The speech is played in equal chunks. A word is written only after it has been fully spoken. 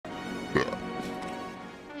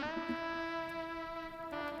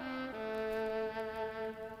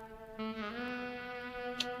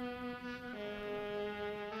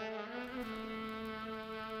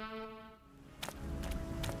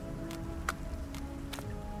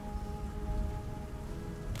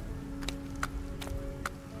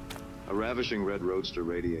ravishing red roadster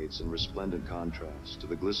radiates in resplendent contrast to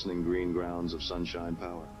the glistening green grounds of Sunshine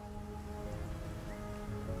Power.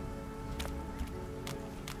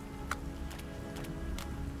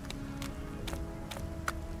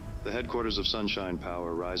 The headquarters of Sunshine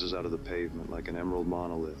Power rises out of the pavement like an emerald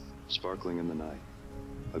monolith, sparkling in the night.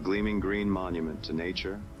 A gleaming green monument to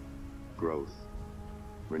nature, growth,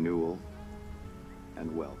 renewal,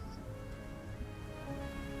 and wealth.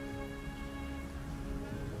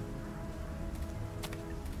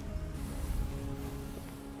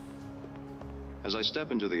 As I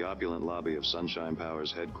step into the opulent lobby of Sunshine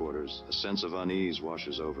Power's headquarters, a sense of unease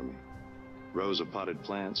washes over me. Rows of potted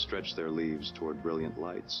plants stretch their leaves toward brilliant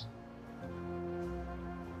lights.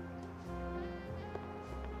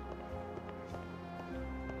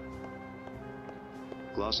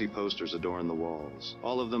 Glossy posters adorn the walls,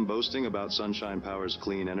 all of them boasting about Sunshine Power's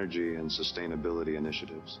clean energy and sustainability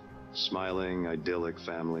initiatives. Smiling, idyllic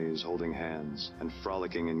families holding hands and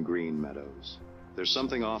frolicking in green meadows. There's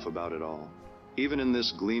something off about it all. Even in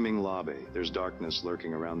this gleaming lobby, there's darkness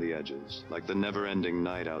lurking around the edges, like the never-ending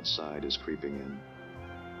night outside is creeping in.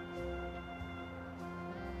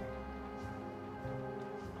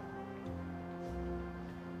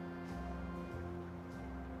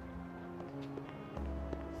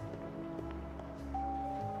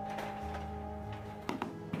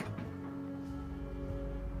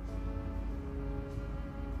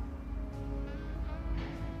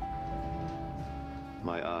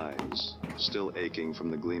 My eyes, still aching from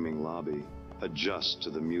the gleaming lobby, adjust to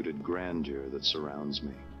the muted grandeur that surrounds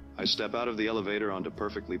me. I step out of the elevator onto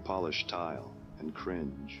perfectly polished tile and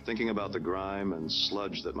cringe, thinking about the grime and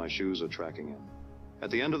sludge that my shoes are tracking in.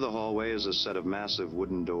 At the end of the hallway is a set of massive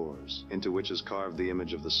wooden doors, into which is carved the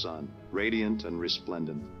image of the sun, radiant and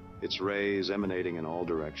resplendent, its rays emanating in all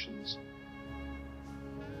directions.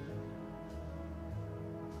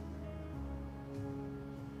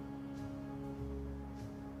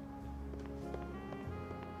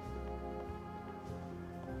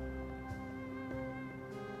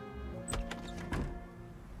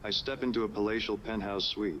 I step into a palatial penthouse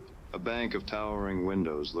suite. A bank of towering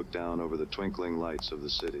windows look down over the twinkling lights of the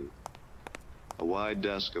city. A wide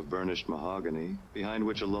desk of burnished mahogany, behind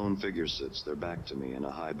which a lone figure sits, their back to me in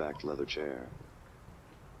a high-backed leather chair.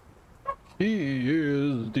 He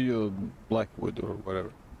is the Blackwood or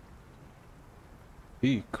whatever.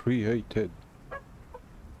 He created.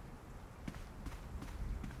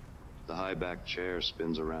 The high-backed chair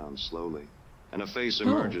spins around slowly, and a face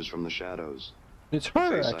emerges from the shadows. It's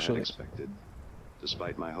her, Face actually. I had expected,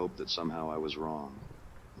 despite my hope that somehow I was wrong.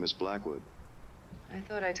 Miss Blackwood. I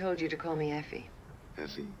thought I told you to call me Effie.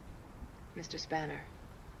 Effie. Mr. Spanner.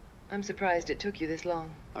 I'm surprised it took you this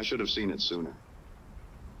long. I should have seen it sooner.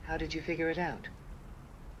 How did you figure it out?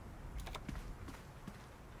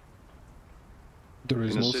 There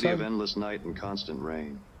is In a no city of sun. endless night and constant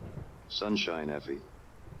rain. Sunshine, Effie.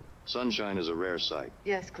 Sunshine is a rare sight.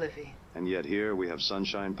 Yes, Cliffy. And yet here we have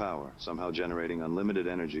Sunshine Power, somehow generating unlimited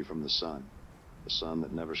energy from the sun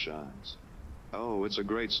that never shines. Oh, it's a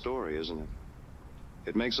great story, isn't it?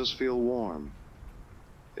 It makes us feel warm.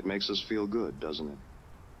 It makes us feel good, doesn't it?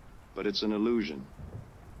 But it's an illusion,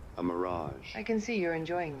 a mirage. I can see you're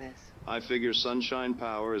enjoying this. I figure Sunshine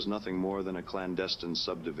Power is nothing more than a clandestine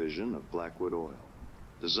subdivision of Blackwood Oil,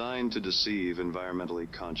 designed to deceive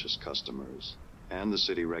environmentally conscious customers and the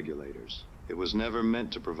city regulators. It was never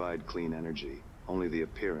meant to provide clean energy, only the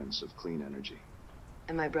appearance of clean energy.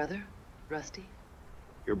 And my brother, Rusty?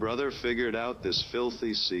 Your brother figured out this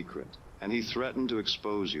filthy secret, and he threatened to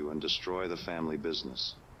expose you and destroy the family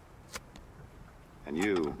business. And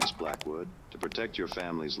you, Miss Blackwood, to protect your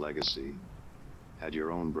family's legacy, had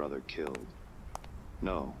your own brother killed.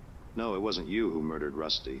 No, it wasn't you who murdered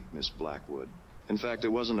Rusty, Miss Blackwood. In fact, it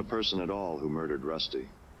wasn't a person at all who murdered Rusty.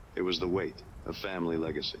 It was the weight of family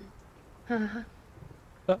legacy.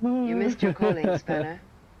 You missed your calling, Spanner.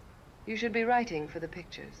 You should be writing for the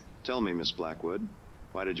pictures. Tell me, Miss Blackwood,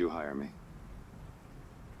 why did you hire me?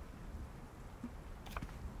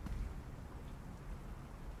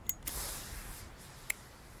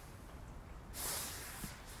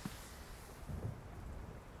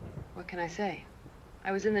 What can I say?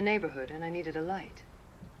 I was in the neighborhood and I needed a light.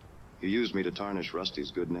 You used me to tarnish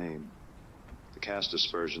Rusty's good name. To cast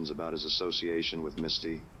aspersions about his association with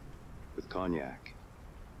Misty, with Cognac.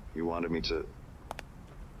 You wanted me to...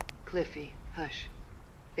 Cliffy, hush.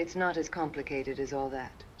 It's not as complicated as all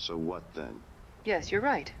that. So what then? Yes, you're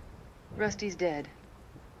right. Rusty's dead.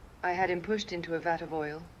 I had him pushed into a vat of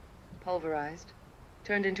oil, pulverized,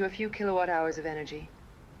 turned into a few kilowatt hours of energy,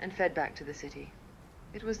 and fed back to the city.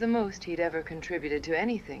 It was the most he'd ever contributed to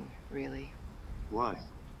anything, really. Why?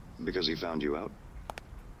 Because he found you out?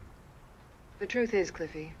 The truth is,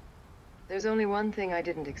 Cliffy, there's only one thing I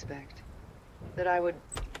didn't expect. That I would...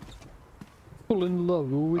 Fall in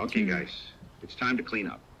love with Okay, you. guys. It's time to clean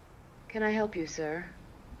up. Can I help you, sir?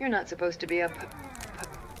 You're not supposed to be a...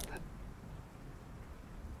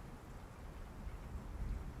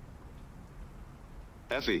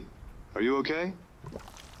 Effie, are you okay?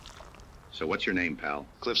 So what's your name, pal?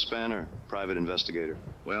 Cliff Spanner, private investigator.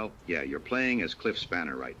 Well, yeah, you're playing as Cliff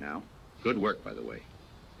Spanner right now. Good work, by the way.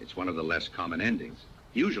 It's one of the less common endings.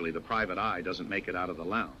 Usually the private eye doesn't make it out of the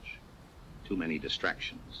lounge. Too many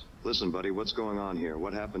distractions. Listen, buddy, what's going on here?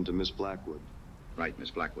 What happened to Miss Blackwood? Right,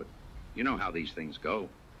 Miss Blackwood. You know how these things go.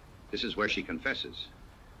 This is where she confesses.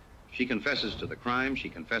 She confesses to the crime, she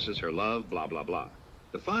confesses her love, blah, blah, blah.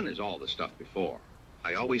 The fun is all the stuff before.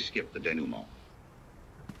 I always skip the denouement.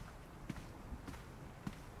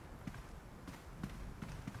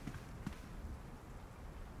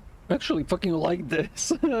 I actually fucking like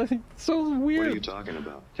this. It's so weird. What are you talking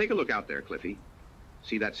about? Take a look out there, Cliffy.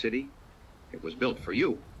 See that city? It was built for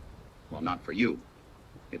you. Well, not for you.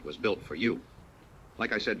 It was built for you.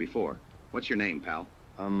 Like I said before, what's your name, pal?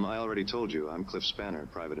 I already told you. I'm Cliff Spanner,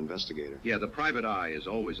 private investigator. Yeah, the private eye is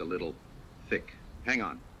always a little thick. Hang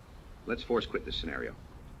on. Let's force quit this scenario.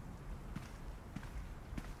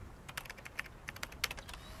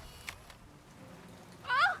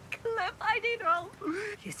 Oh, Cliff, I need help.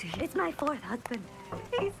 You see, it's my fourth husband.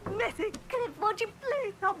 He's missing. Cliff, won't you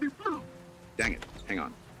please help me, please? Dang it. Hang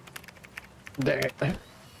on. Dang it.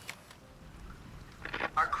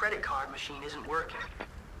 Our credit card machine isn't working,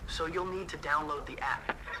 so you'll need to download the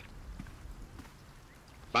app.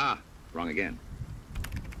 Bah, wrong again.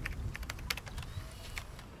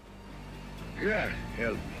 God,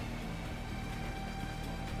 help me.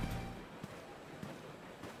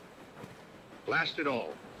 Blast it all.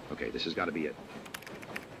 Okay, this has got to be it.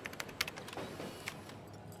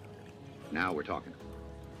 Now we're talking.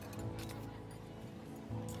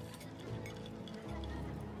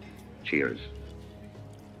 Cheers.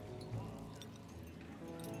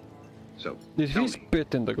 So, Did tell he me,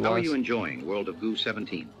 spit in the glass? how are you enjoying World of Goo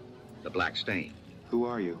 17? The Black Stain. Who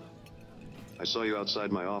are you? I saw you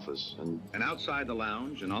outside my office, and And outside the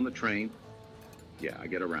lounge and on the train, yeah, I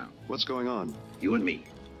get around. what's going on? You and me,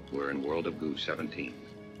 we're in World of Goo 17.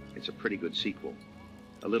 It's a pretty good sequel.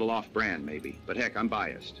 A little off-brand, maybe, but heck, I'm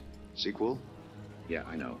biased. Sequel? Yeah,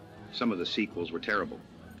 I know. Some of the sequels were terrible.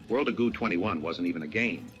 World of Goo 21 wasn't even a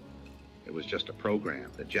game. It was just a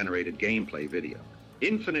program that generated gameplay video.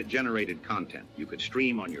 Infinite generated content you could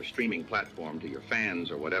stream on your streaming platform to your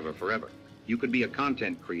fans or whatever forever. You could be a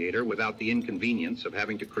content creator without the inconvenience of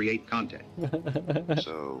having to create content.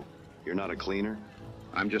 So, you're not a cleaner?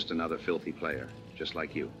 I'm just another filthy player, just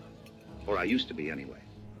like you. Or I used to be anyway.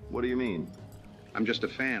 What do you mean? I'm just a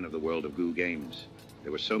fan of the World of Goo games.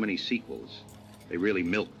 There were so many sequels. They really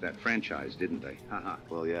milked that franchise, didn't they? Haha.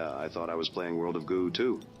 Well, yeah, I thought I was playing World of Goo,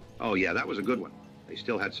 too. Oh, yeah, that was a good one. They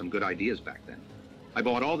still had some good ideas back then. I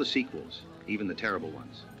bought all the sequels, even the terrible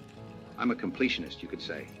ones. I'm a completionist, you could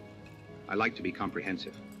say. I like to be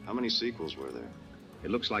comprehensive. How many sequels were there?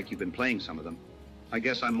 It looks like you've been playing some of them. I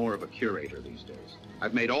guess I'm more of a curator these days.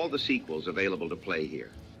 I've made all the sequels available to play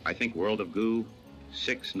here. I think World of Goo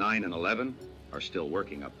 6, 9, and 11 are still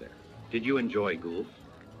working up there. Did you enjoy Ghoul?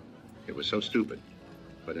 It was so stupid,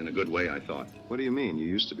 but in a good way, I thought. What do you mean? You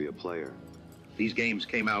used to be a player. These games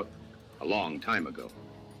came out a long time ago.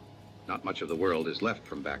 Not much of the world is left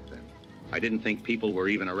from back then. I didn't think people were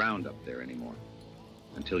even around up there anymore,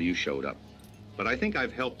 until you showed up. But I think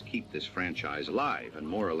I've helped keep this franchise alive and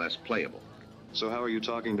more or less playable. So how are you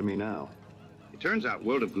talking to me now? It turns out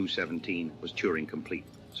World of Goo 17 was Turing complete,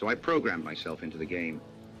 so I programmed myself into the game.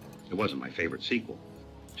 It wasn't my favorite sequel,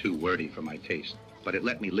 too wordy for my taste, but it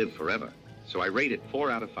let me live forever, so I rate it 4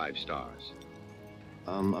 out of 5 stars.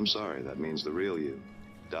 I'm sorry, that means the real you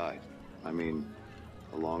died. I mean,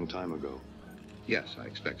 a long time ago. Yes, I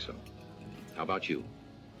expect so. How about you?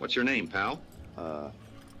 What's your name, pal?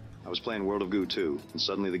 I was playing World of Goo 2, and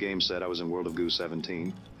suddenly the game said I was in World of Goo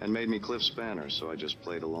 17, and made me Cliff Spanner, so I just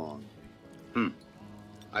played along.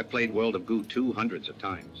 I've played World of Goo 2 hundreds of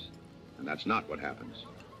times, and that's not what happens.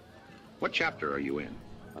 What chapter are you in?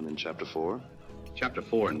 I'm in Chapter 4. Chapter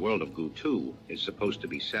 4 in World of Goo 2 is supposed to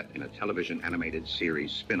be set in a television animated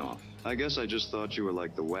series spin-off. I guess I just thought you were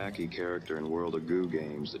like the wacky character in World of Goo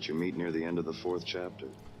games that you meet near the end of the 4th chapter.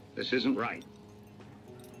 This isn't right.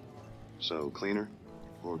 So, cleaner?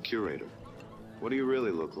 Or curator? What do you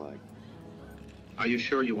really look like? Are you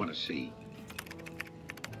sure you want to see?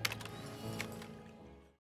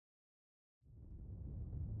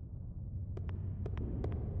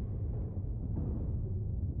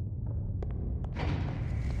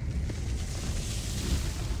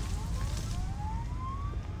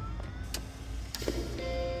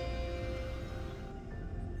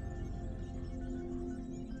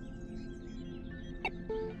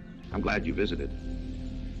 I'm glad you visited.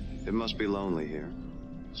 It must be lonely here,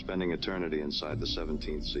 spending eternity inside the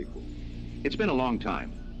 17th sequel. It's been a long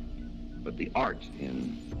time, but the art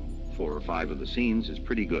in 4 or 5 of the scenes is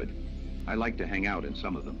pretty good. I like to hang out in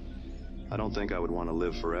some of them. I don't think I would want to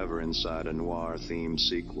live forever inside a noir-themed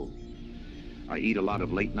sequel. I eat a lot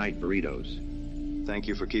of late-night burritos. Thank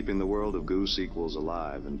you for keeping the world of Goo sequels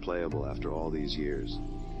alive and playable after all these years.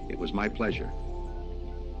 It was my pleasure.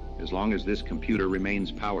 As long as this computer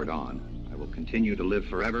remains powered on, I will continue to live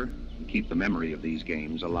forever and keep the memory of these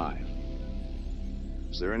games alive.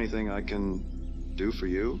 Is there anything I can do for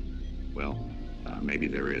you? Well, maybe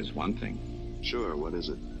there is one thing. Sure, what is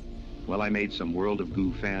it? Well, I made some World of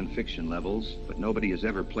Goo fan fiction levels, but nobody has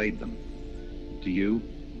ever played them. Do you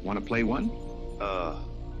want to play one?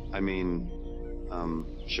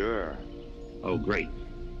 Sure. Oh, great.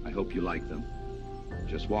 I hope you like them.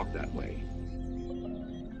 Just walk that way.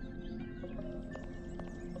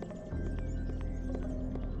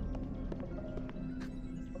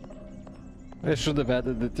 I should have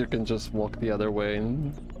added that you can just walk the other way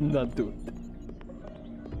and not do it.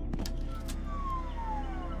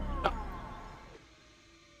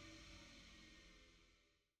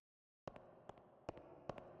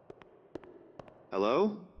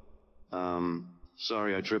 Hello?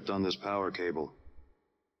 Sorry I tripped on this power cable.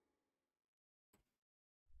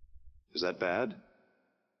 Is that bad?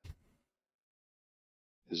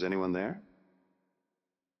 Is anyone there?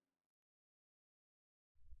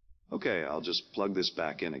 Okay, I'll just plug this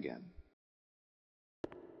back in again.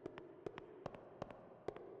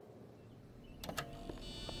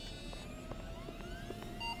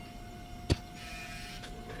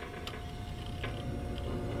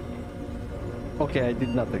 Okay, I did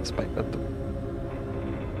not expect that.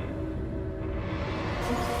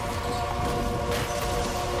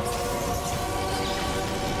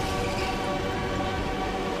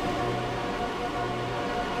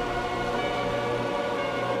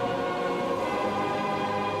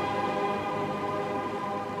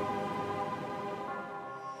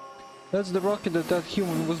 That's the rocket that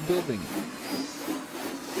human was building.